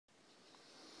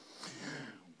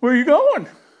Where are you going?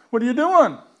 What are you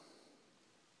doing?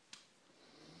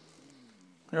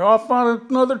 You're off on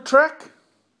another trek?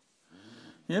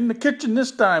 In the kitchen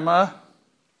this time, huh?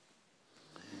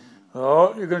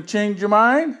 Oh, you're going to change your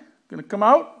mind? Going to come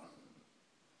out?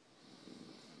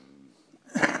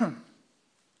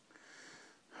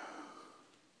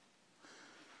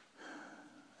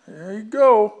 There you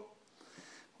go.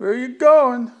 Where are you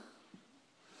going?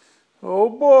 Oh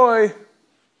boy.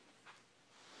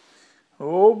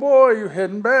 Oh boy, you're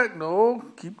heading back. No,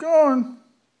 keep going.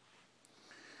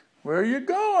 Where are you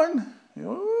going?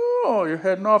 Oh, you're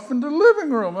heading off into the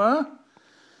living room, huh?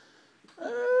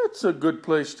 That's a good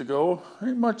place to go.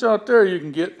 Ain't much out there you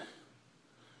can get.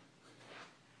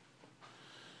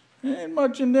 Ain't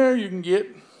much in there you can get.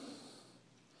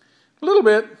 A little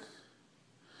bit.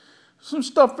 Some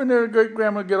stuff in there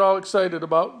great-grandma get all excited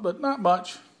about, but not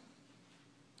much.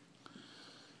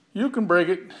 You can break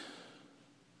it.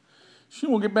 She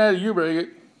won't get mad if you break it.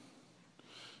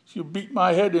 She'll beat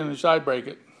my head in if I break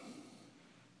it.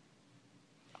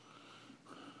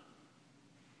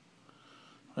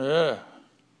 Yeah.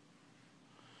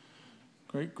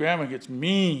 Great-grandma gets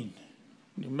mean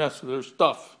when you mess with her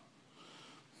stuff.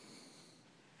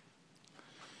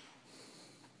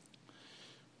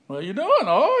 What are you doing?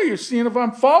 Oh, you're seeing if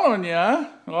I'm following you, huh?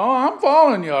 Oh, I'm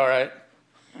following you, all right.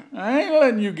 I ain't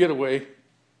letting you get away.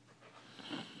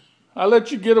 I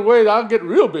let you get away, I'll get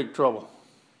real big trouble.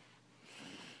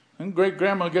 And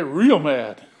great-grandma will get real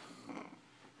mad.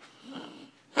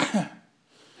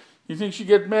 You think she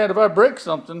gets mad if I break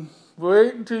something?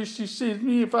 Wait until she sees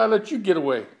me if I let you get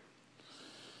away.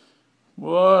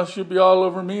 Well, she'll be all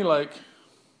over me like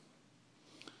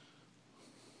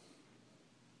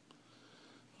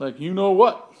you know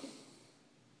what.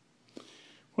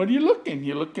 What are you looking?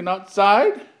 You looking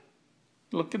outside?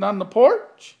 Looking on the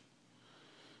porch?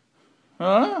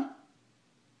 Huh?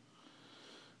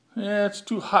 Yeah, it's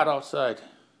too hot outside.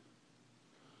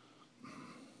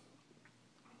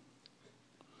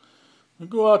 You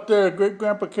go out there,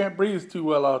 great-grandpa can't breathe too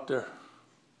well out there.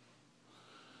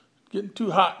 Getting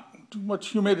too hot, too much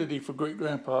humidity for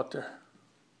great-grandpa out there.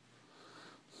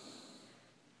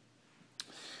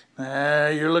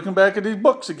 You're looking back at these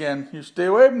books again. You stay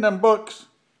away from them books.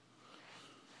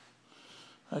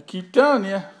 I keep telling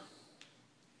you.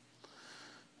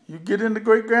 You get into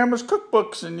great-grandma's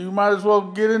cookbooks and you might as well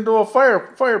get into a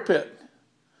fire pit.